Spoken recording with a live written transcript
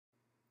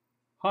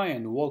Hi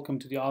and welcome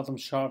to the Azam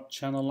Sharp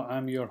channel.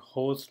 I'm your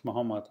host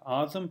Mohammad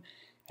Azam,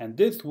 and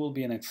this will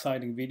be an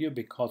exciting video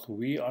because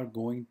we are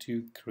going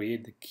to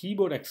create the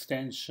keyboard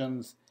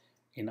extensions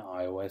in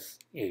iOS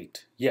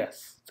 8.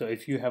 Yes, so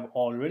if you have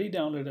already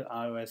downloaded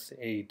iOS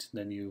 8,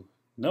 then you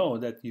know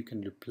that you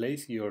can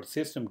replace your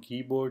system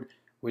keyboard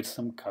with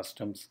some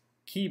custom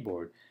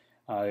keyboard.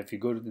 If you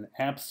go to the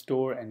App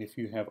Store and if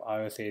you have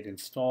iOS 8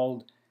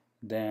 installed,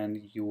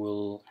 then you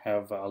will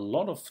have a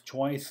lot of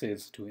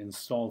choices to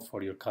install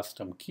for your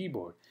custom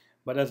keyboard.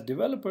 But as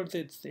developers,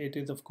 it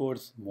is of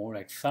course more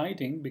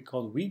exciting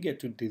because we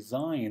get to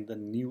design the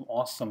new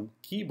awesome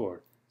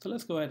keyboard. So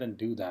let's go ahead and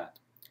do that.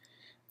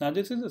 Now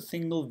this is a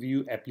single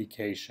view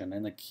application,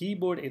 and a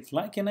keyboard, it's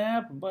like an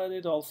app, but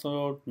it's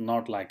also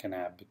not like an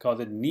app because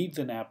it needs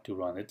an app to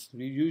run. It's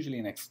usually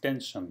an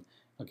extension,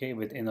 okay,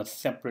 within a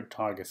separate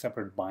target,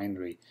 separate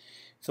binary.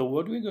 So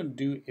what we're going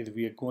to do is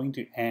we are going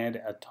to add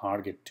a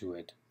target to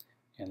it.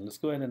 And let's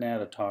go ahead and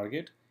add a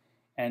target.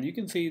 And you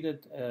can see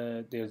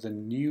that there's a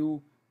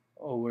new,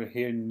 over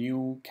here,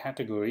 new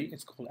category.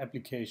 It's called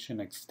application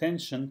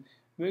extension.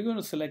 We're going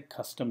to select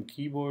custom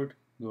keyboard.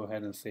 Go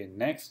ahead and say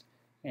next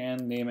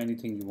and name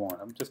anything you want.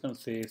 I'm just going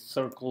to say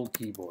circle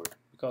keyboard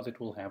because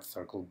it will have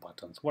circle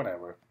buttons,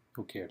 whatever,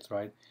 who cares,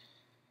 right?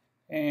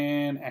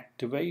 And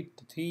activate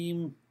the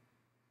theme.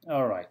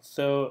 All right,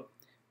 so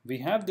we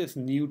have this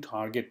new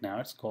target now.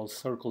 It's called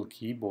circle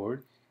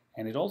keyboard,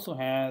 and it also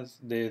has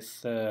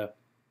this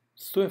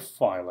Swift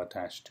file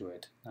attached to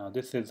it. Now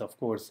this is of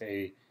course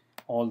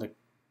all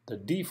the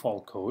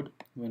default code.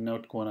 We're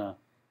not gonna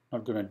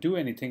do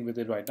anything with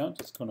it right now.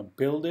 Just gonna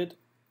build it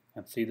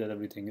and see that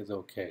everything is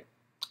okay.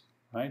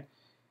 Right?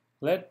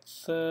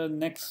 Let's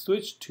next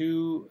switch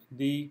to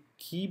the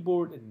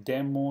keyboard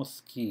demo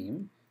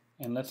scheme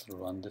and let's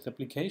run this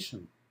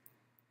application.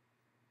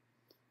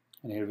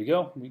 And here we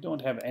go. We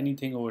don't have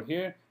anything over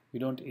here. We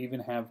don't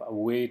even have a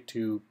way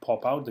to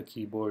pop out the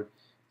keyboard.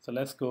 So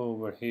let's go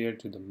over here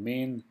to the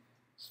main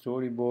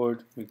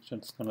storyboard. We're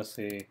just going to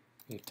say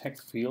a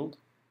text field.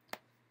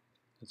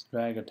 Let's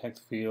drag a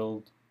text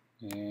field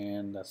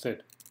and that's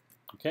it.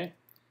 Okay,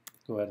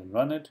 go ahead and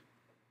run it.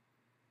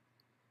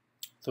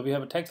 So we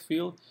have a text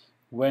field.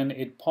 When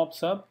it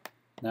pops up,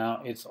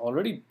 now it's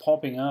already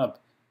popping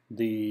up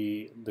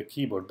the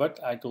keyboard, but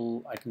I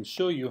can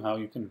show you how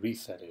you can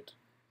reset it.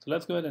 So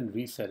let's go ahead and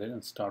reset it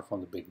and start from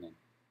the beginning.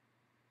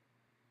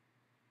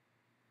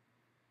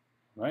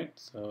 Right,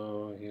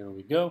 so here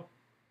we go.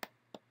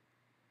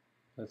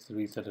 Let's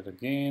reset it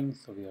again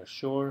so we are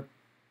sure.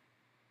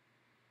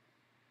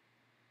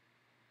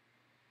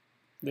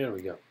 There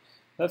we go.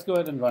 Let's go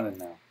ahead and run it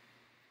now.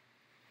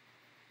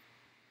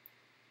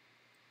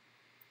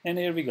 And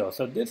here we go.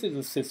 So this is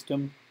a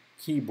system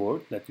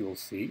keyboard that you'll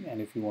see, and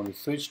if you want to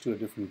switch to a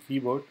different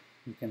keyboard,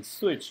 you can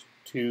switch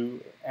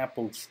to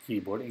Apple's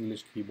keyboard,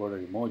 English keyboard or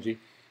emoji,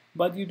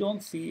 but you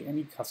don't see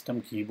any custom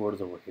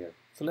keyboards over here.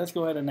 So let's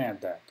go ahead and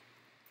add that.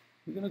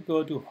 We're going to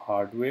go to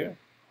Hardware,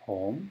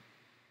 Home,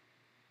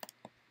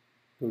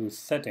 go to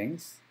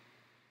Settings,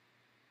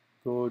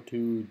 go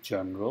to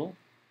General,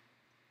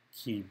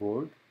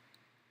 Keyboard,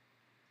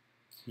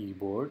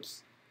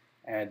 Keyboards,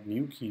 add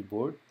new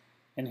keyboard,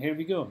 and here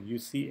we go. You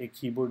see a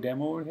keyboard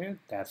demo over here.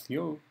 That's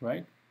you,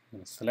 right? I'm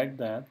going to select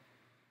that,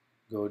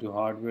 go to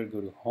Hardware, go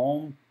to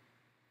Home,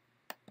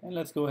 and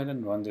let's go ahead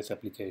and run this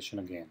application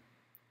again.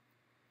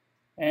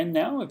 And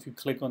now if you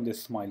click on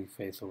this smiley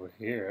face over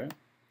here,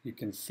 you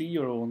can see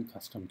your own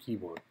custom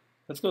keyboard.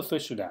 Let's go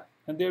switch to that.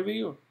 And there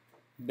we go.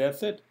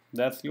 That's it.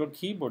 That's your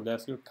keyboard.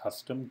 That's your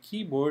custom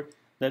keyboard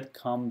that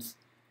comes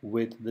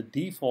with the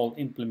default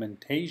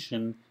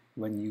implementation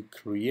when you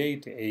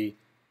create a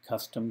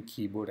custom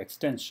keyboard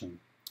extension.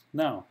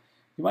 Now,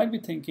 you might be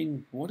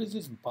thinking, what is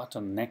this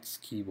button next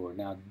keyboard?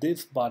 Now,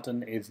 this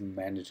button is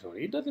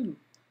mandatory. It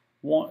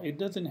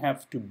doesn't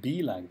have to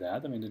be like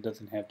that. I mean, it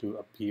doesn't have to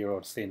appear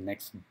or say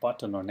next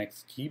button or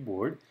next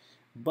keyboard,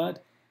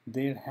 but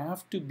there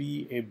have to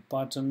be a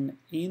button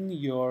in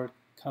your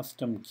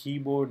custom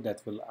keyboard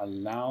that will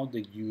allow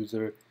the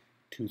user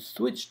to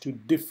switch to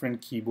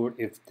different keyboard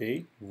if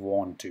they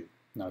want to.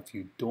 Now, if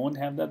you don't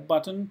have that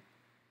button,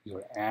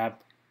 your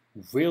app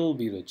will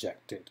be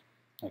rejected.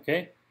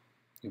 Okay?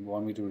 You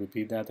want me to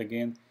repeat that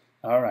again?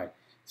 All right.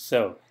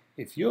 So,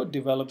 if you're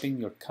developing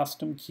your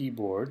custom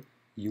keyboard,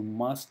 you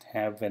must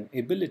have an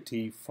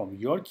ability from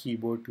your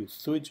keyboard to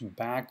switch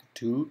back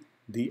to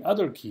the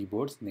other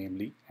keyboards,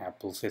 namely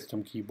Apple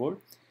system keyboard.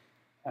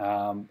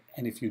 And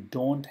if you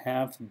don't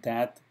have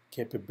that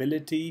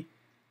capability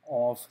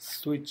of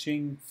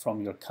switching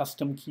from your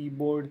custom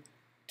keyboard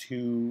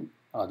to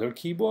other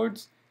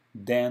keyboards,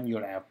 then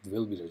your app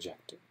will be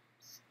rejected.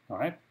 All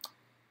right.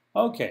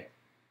 Okay.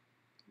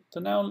 So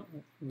now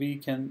we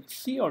can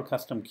see our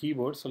custom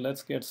keyboard. So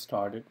let's get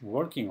started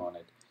working on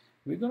it.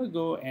 We're going to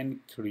go and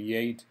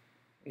create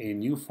a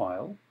new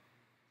file,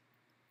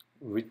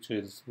 which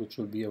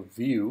will be a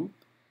view,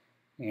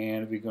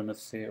 and we're going to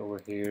say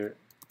over here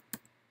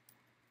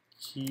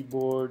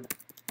keyboard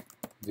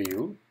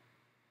view.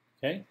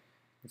 Okay,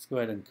 let's go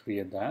ahead and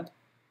create that.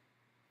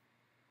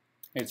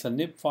 It's a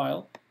nib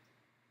file,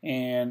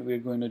 And we're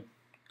going to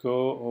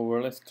go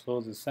over, let's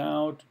close this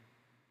out.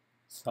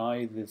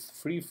 Size is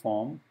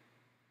freeform,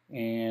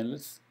 and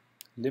let's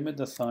limit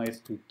the size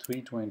to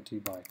 320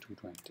 by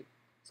 220.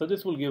 So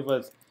this will give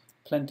us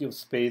plenty of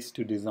space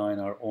to design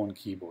our own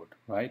keyboard,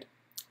 right?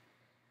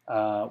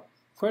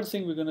 First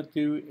thing we're going to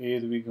do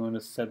is we're going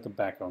to set the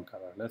background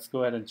color. Let's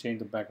go ahead and change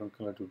the background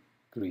color to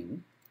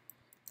green.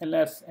 And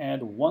let's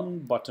add one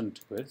button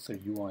to it, so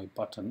UI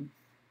button.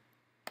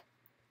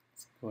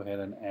 Let's go ahead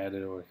and add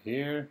it over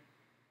here.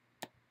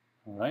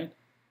 All right.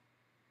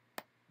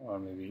 Or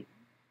maybe,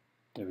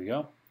 there we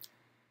go.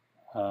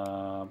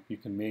 You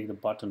can make the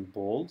button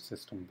bold,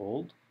 system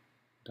bold,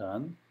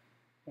 done.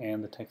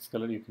 And the text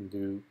color you can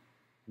do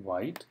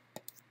white.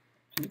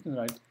 And you can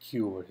write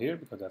Q over here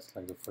because that's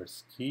like the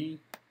first key.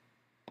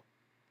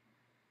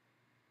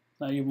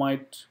 Now you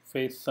might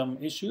face some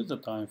issues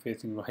that I'm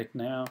facing right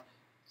now.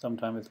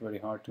 Sometimes it's very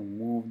hard to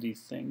move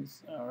these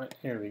things. All right,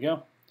 here we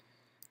go.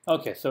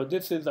 Okay, so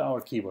this is our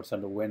keyboard. So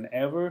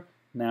whenever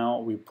now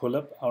we pull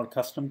up our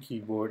custom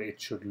keyboard, it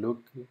should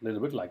look a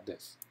little bit like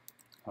this.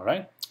 All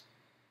right.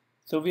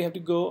 So we have to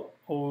go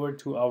over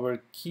to our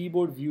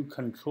keyboard view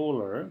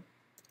controller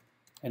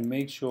and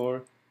make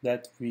sure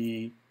that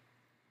we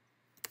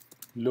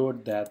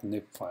load that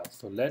nib file.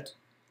 So let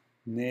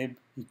nib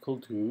equal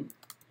to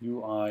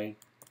UI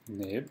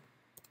nib,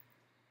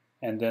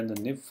 and then the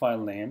nib file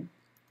name,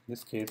 in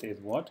this case is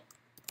what?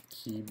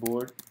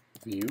 Keyboard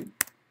view.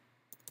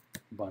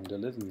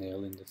 Bundle is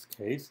nil in this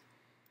case.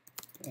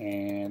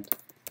 And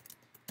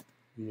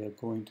we are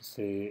going to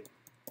say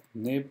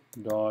nib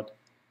dot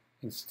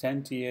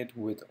instantiate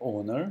with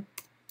owner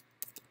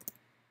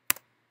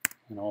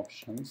and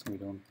options. We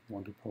don't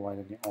want to provide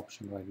any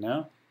option right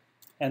now.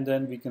 And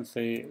then we can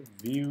say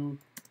view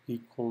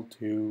equal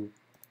to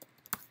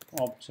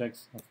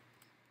objects of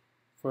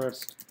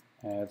first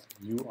as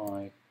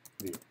UI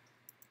view.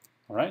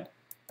 All right,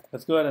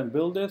 let's go ahead and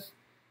build this.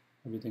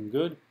 Everything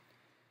good.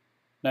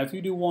 Now, if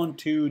you do want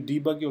to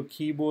debug your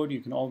keyboard, you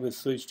can always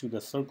switch to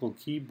the circle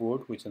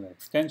keyboard, which is an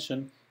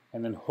extension,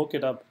 and then hook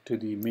it up to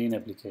the main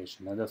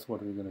application. And that's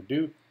what we're going to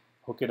do,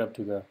 hook it up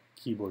to the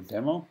keyboard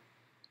demo.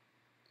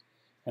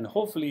 And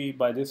hopefully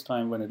by this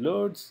time when it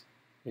loads,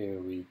 here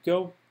we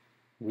go,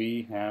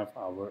 we have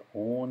our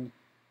own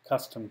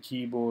custom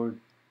keyboard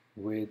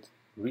with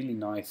really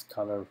nice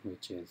color,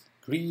 which is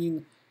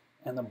green,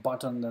 and a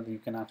button that you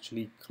can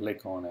actually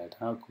click on it.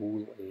 How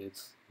cool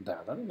is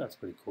that? I think that's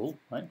pretty cool,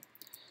 right?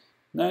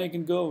 Now you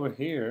can go over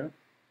here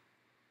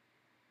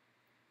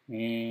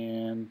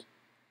and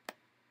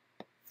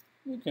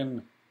you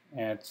can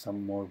add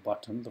some more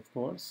buttons, of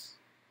course,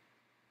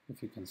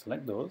 if you can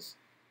select those.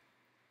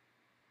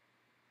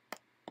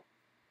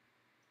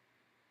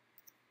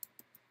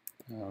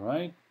 All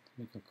right,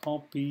 make a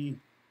copy.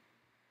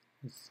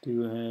 Let's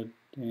do ahead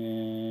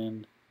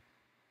and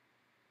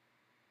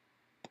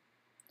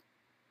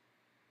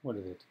what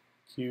is it?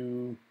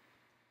 Q,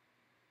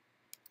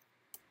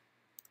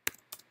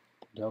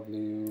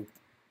 W,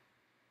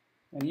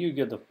 and you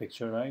get the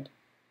picture, right?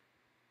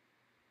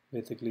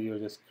 Basically, you're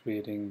just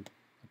creating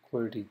a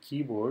QWERTY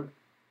keyboard.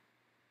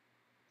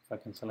 If I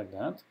can select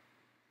that,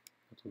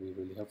 that will be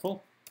really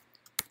helpful.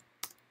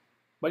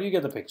 But you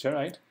get the picture,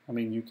 right? I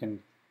mean, you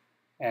can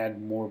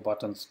add more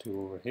buttons to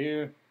over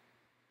here.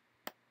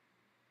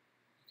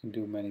 You can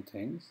do many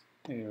things.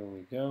 Here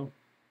we go.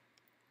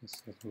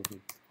 This will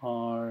be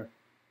R.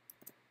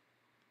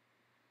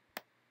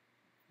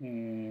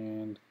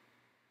 And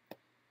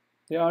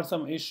there are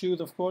some issues,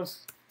 of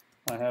course.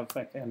 I have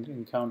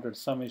encountered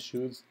some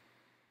issues,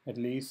 at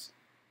least,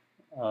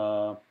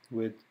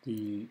 with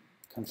the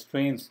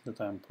constraints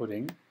that I'm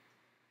putting.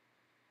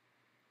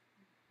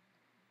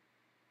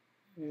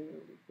 Here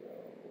we go.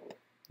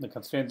 The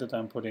constraints that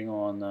I'm putting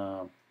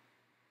on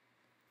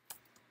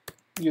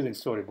using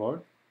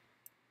storyboard.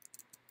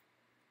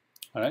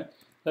 All right,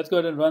 let's go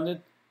ahead and run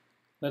it.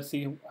 Let's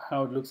see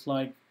how it looks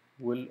like.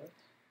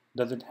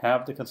 Does it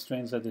have the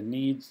constraints that it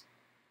needs,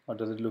 or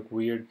does it look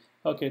weird?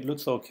 Okay, it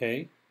looks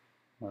okay.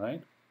 All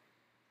right,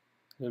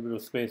 a little bit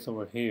of space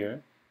over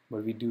here,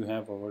 but we do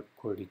have our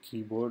QWERTY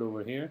keyboard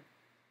over here.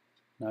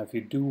 Now, if you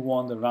do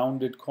want the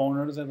rounded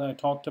corners that I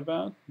talked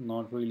about,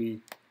 not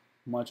really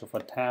much of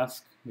a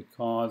task,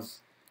 because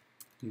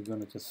you're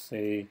going to just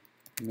say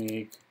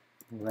make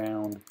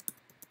round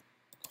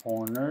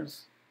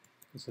corners.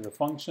 This is a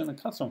function, a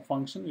custom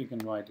function. We can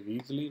write it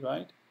easily,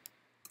 right?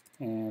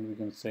 And we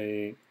can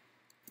say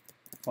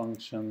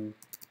function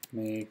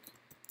make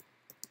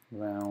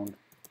round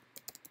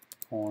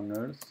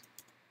corners.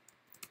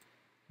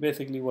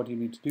 Basically, what you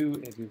need to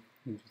do is you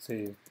need to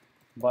say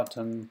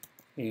button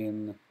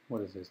in,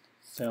 what is this,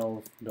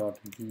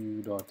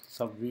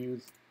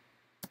 self.view.subviews,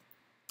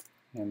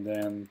 and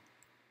then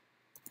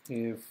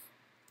if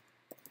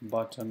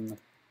button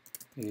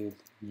is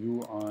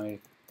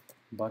UI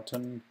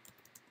button,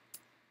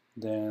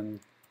 then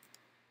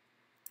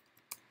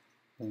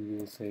we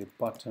will say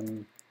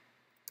button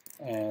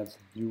as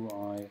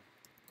UI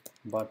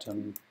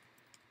button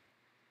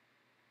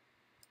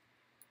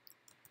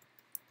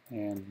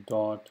and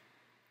dot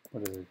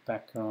what is it,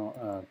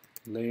 background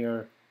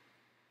layer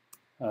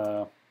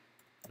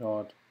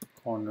dot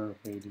corner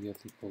radius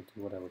equal to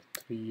whatever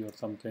 3 or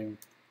something,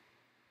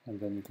 and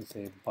then you can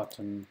say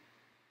button.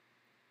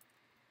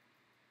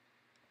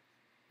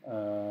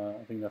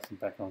 I think that's the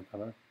background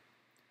color.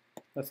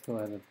 Let's go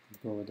ahead and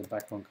go with the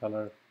background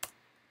color,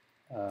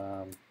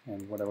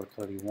 and whatever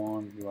color you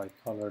want, UI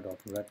color dot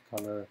red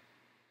color,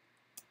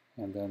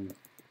 and then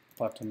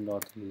button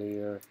dot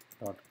layer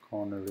dot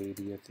corner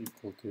radius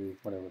equal to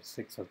whatever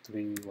 6 or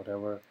 3,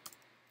 whatever,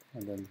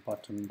 and then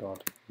button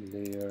dot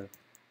layer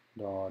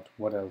dot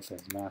what else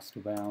is mask to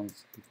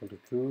bounds equal to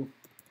true.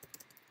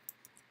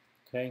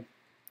 Okay,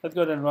 let's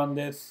go ahead and run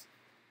this.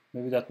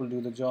 Maybe that will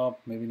do the job,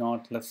 maybe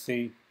not. Let's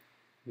see.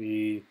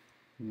 We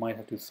might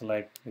have to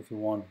select if you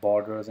want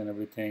borders and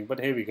everything, but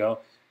here we go.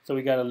 So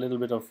we got a little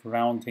bit of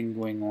round thing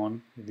going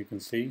on, if you can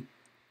see.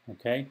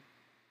 Okay,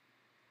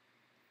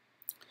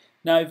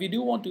 now if you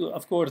do want to,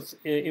 of course,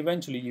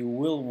 eventually you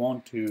will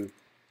want to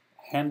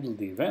handle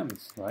the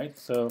events, right?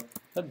 So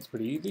that's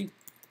pretty easy.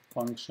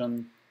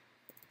 Function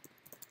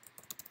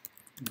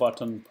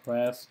button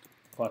pressed,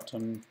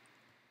 button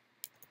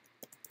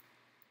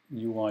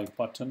UI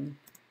button,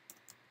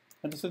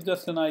 and this is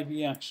just an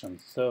IV action.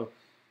 So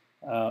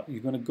you're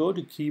going to go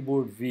to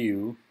keyboard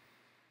view.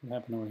 What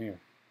happened over here?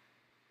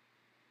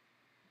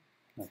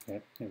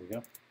 Okay, here we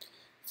go.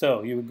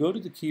 So you will go to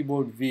the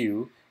keyboard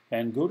view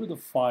and go to the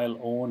file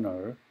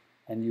owner,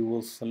 and you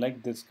will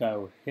select this guy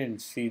over here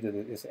and see that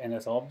it is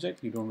NS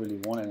object. You don't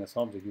really want NS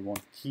object, you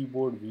want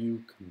keyboard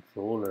view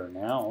controller.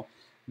 Now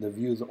the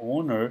view's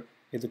owner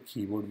is a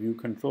keyboard view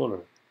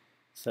controller.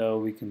 So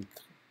we can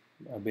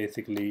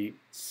basically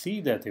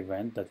see that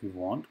event that we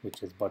want,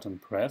 which is button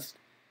pressed,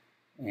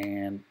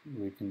 and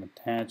we can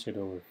attach it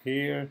over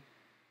here,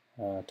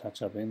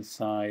 touch up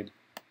inside.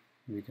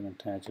 We can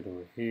attach it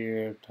over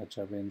here, touch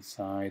up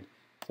inside.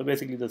 So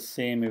basically the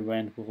same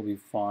event will be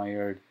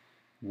fired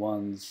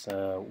once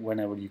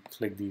whenever you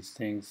click these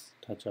things,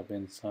 touch up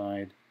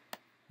inside,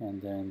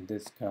 and then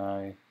this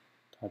guy,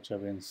 touch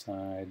up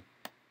inside,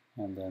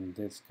 and then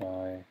this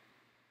guy,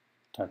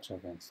 touch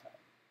up inside.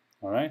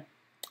 All right.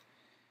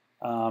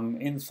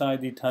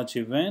 Inside the touch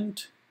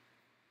event,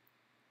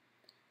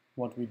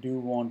 what we do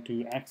want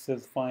to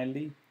access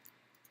finally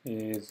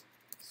is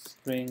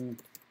string,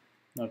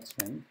 not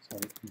string,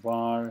 sorry,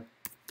 var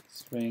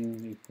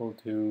string equal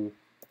to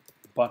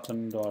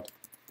button dot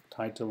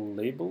title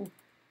label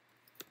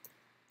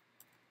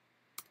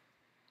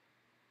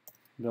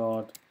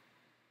dot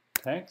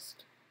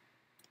text.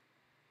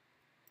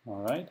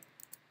 All right,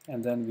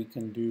 and then we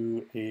can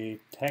do a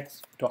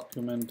text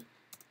document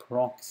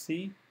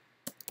proxy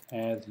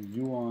as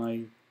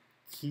UI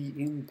key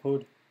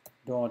input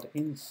dot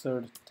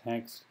insert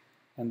text,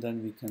 and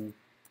then we can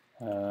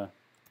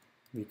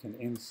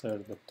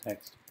insert the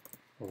text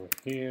over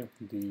here,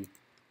 the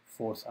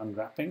force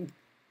unwrapping,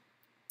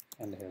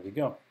 and here we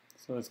go.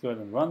 So let's go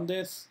ahead and run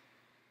this.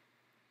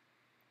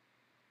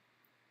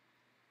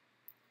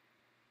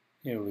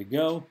 Here we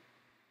go,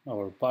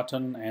 our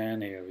button,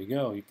 and here we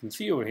go. You can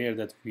see over here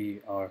that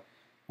we are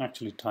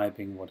actually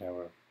typing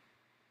whatever.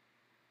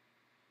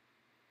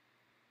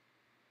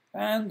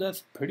 And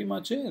that's pretty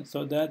much it.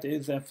 So that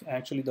is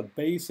actually the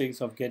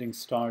basics of getting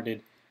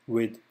started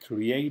with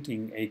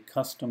creating a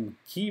custom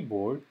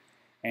keyboard.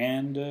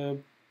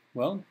 And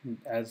well,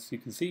 as you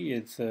can see,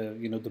 it's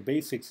you know, the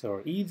basics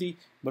are easy,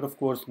 but of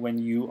course when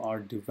you are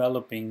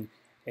developing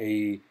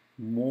a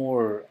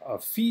more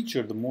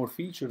feature, the more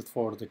features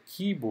for the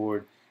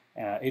keyboard,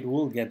 it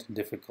will get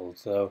difficult.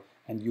 So,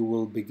 and you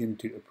will begin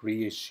to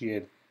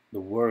appreciate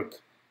the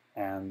work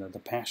and the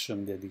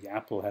passion that the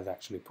Apple has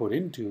actually put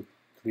into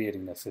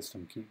creating the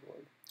system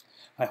keyboard.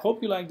 I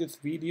hope you like this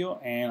video,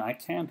 and I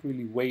can't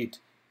really wait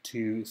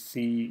to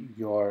see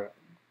your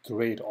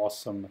great,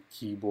 awesome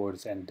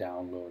keyboards and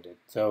download it.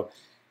 So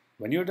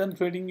when you're done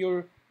creating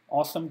your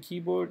awesome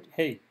keyboard,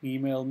 hey,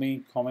 email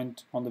me,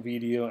 comment on the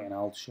video, and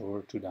I'll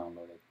sure to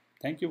download it.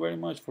 Thank you very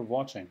much for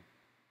watching.